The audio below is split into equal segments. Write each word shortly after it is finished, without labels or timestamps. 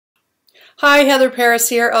Hi, Heather Paris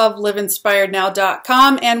here of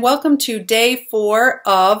LiveInspiredNow.com, and welcome to day 4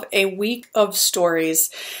 of a week of stories.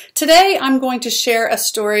 Today I'm going to share a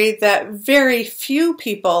story that very few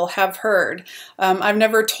people have heard. I've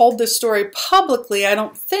never told this story publicly, I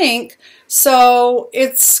don't think, so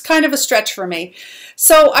it's kind of a stretch for me.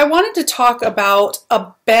 So I wanted to talk about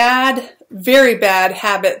a very bad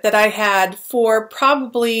habit that I had for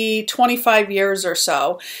probably 25 years or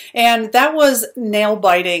so, and that was nail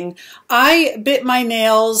biting. I bit my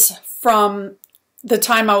nails from the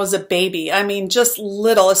time I was a baby. I mean, just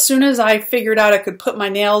little. As soon as I figured out I could put my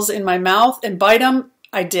nails in my mouth and bite them,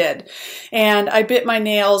 I did. And I bit my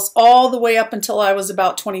nails all the way up until I was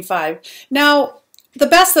about 25. Now, the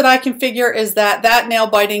best that I can figure is that nail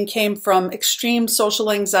biting came from extreme social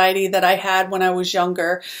anxiety that I had when I was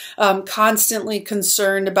younger, constantly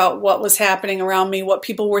concerned about what was happening around me, what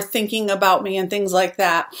people were thinking about me, and things like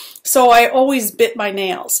that. So I always bit my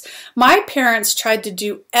nails. My parents tried to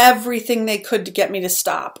do everything they could to get me to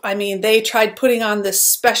stop. I mean, they tried putting on this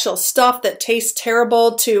special stuff that tastes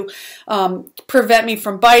terrible to prevent me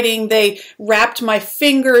from biting. They wrapped my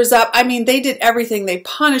fingers up. I mean, they did everything. They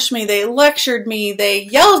punished me. They lectured me. They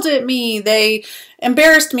yelled at me, they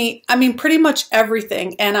embarrassed me, I mean pretty much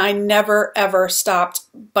everything, and I never ever stopped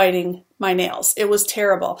biting my nails. It was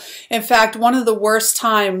terrible. In fact, one of the worst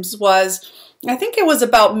times was, I think it was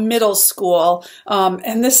about middle school,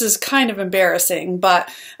 and this is kind of embarrassing,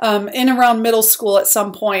 but in around middle school at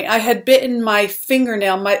some point, I had bitten my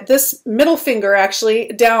fingernail, this middle finger actually,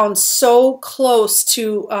 down so close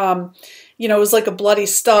to it was like a bloody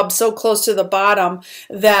stub so close to the bottom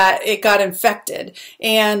that it got infected.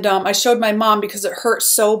 And I showed my mom because it hurt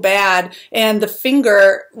so bad. And the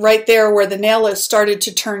finger right there where the nail is started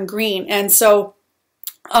to turn green. And so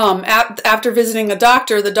after visiting a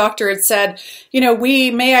doctor, the doctor had said,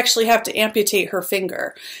 we may actually have to amputate her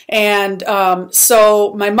finger. And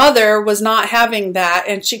so my mother was not having that,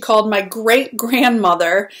 and she called my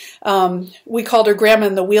great-grandmother. We called her Grandma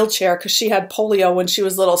in the wheelchair because she had polio when she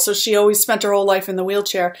was little, so she always spent her whole life in the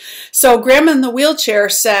wheelchair. So Grandma in the wheelchair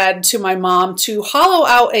said to my mom to hollow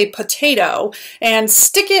out a potato and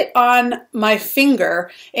stick it on my finger,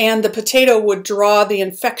 and the potato would draw the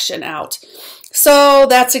infection out. So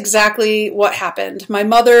that's exactly what happened. My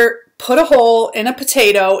mother put a hole in a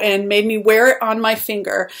potato and made me wear it on my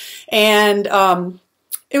finger, and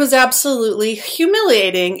it was absolutely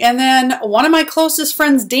humiliating. And then one of my closest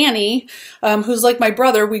friends, Danny, who's like my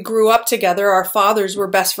brother, we grew up together, our fathers were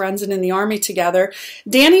best friends and in the Army together,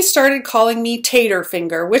 Danny started calling me Tater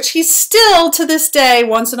Finger, which he still to this day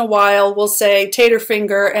once in a while will say Tater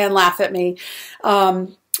Finger and laugh at me.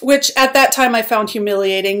 Which at that time I found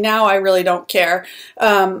humiliating. Now I really don't care.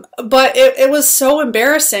 But it was so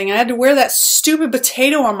embarrassing. I had to wear that stupid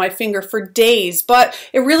potato on my finger for days, but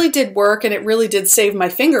it really did work, and it really did save my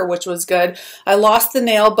finger, which was good. I lost the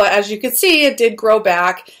nail, but as you can see, it did grow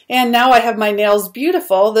back, and now I have my nails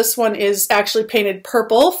beautiful. This one is actually painted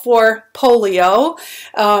purple for polio.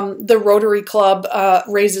 The Rotary Club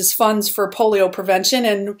raises funds for polio prevention,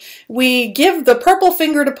 and we give the purple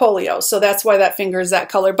finger to polio, so that's why that finger is that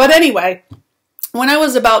color. But anyway, when I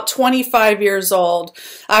was about 25 years old,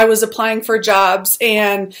 I was applying for jobs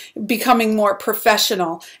and becoming more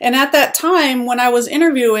professional. And at that time, when I was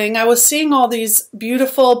interviewing, I was seeing all these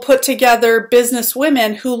beautiful, put-together business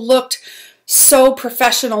women who looked so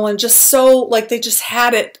professional and just so like they just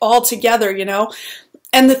had it all together,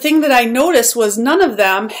 And the thing that I noticed was none of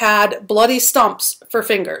them had bloody stumps for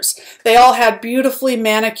fingers. They all had beautifully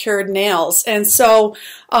manicured nails. And so,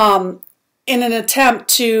 in an attempt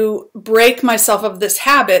to break myself of this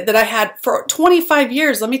habit that I had for 25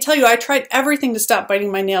 years, let me tell you, I tried everything to stop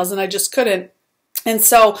biting my nails and I just couldn't. And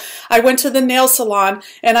so I went to the nail salon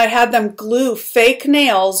and I had them glue fake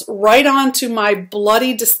nails right onto my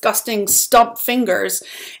bloody, disgusting stump fingers.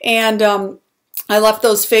 And I left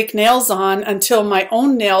those fake nails on until my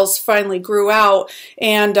own nails finally grew out,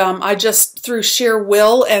 and I just, through sheer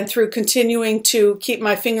will and through continuing to keep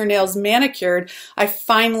my fingernails manicured, I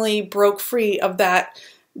finally broke free of that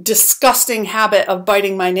disgusting habit of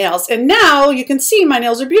biting my nails. And now you can see my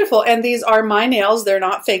nails are beautiful, and these are my nails. They're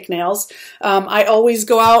not fake nails. I always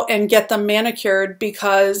go out and get them manicured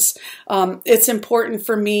because it's important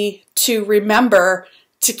for me to remember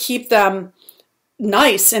to keep them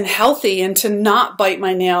nice and healthy and to not bite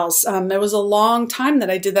my nails. It was a long time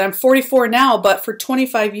that I did that. I'm 44 now, but for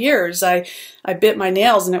 25 years I bit my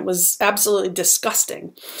nails, and it was absolutely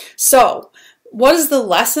disgusting. So what is the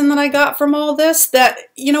lesson that I got from all this? That,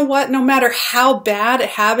 you know what, no matter how bad a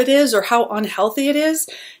habit is or how unhealthy it is,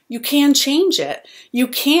 you can change it. You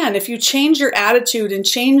can. If you change your attitude and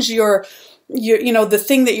change your you know, the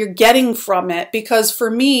thing that you're getting from it. Because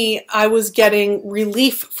for me, I was getting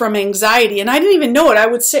relief from anxiety, and I didn't even know it. I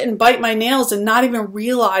would sit and bite my nails and not even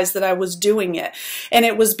realize that I was doing it. And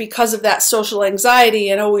it was because of that social anxiety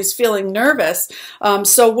and always feeling nervous.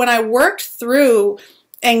 So when I worked through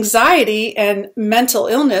anxiety and mental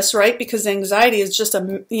illness, right? Because anxiety is just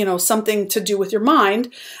something to do with your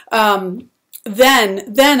mind.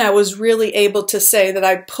 Then I was really able to say that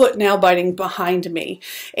I put nail biting behind me,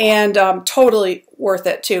 and totally worth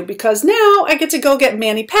it too, because now I get to go get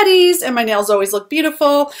mani-pedis and my nails always look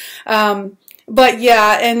beautiful. But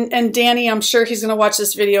yeah, and Danny, I'm sure he's going to watch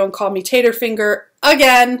this video and call me Tater Finger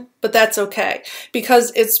again, but that's okay,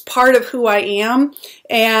 because it's part of who I am,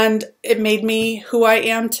 and it made me who I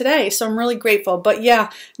am today. So I'm really grateful. But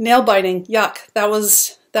yeah, nail biting, yuck. That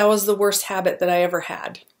was the worst habit that I ever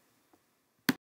had.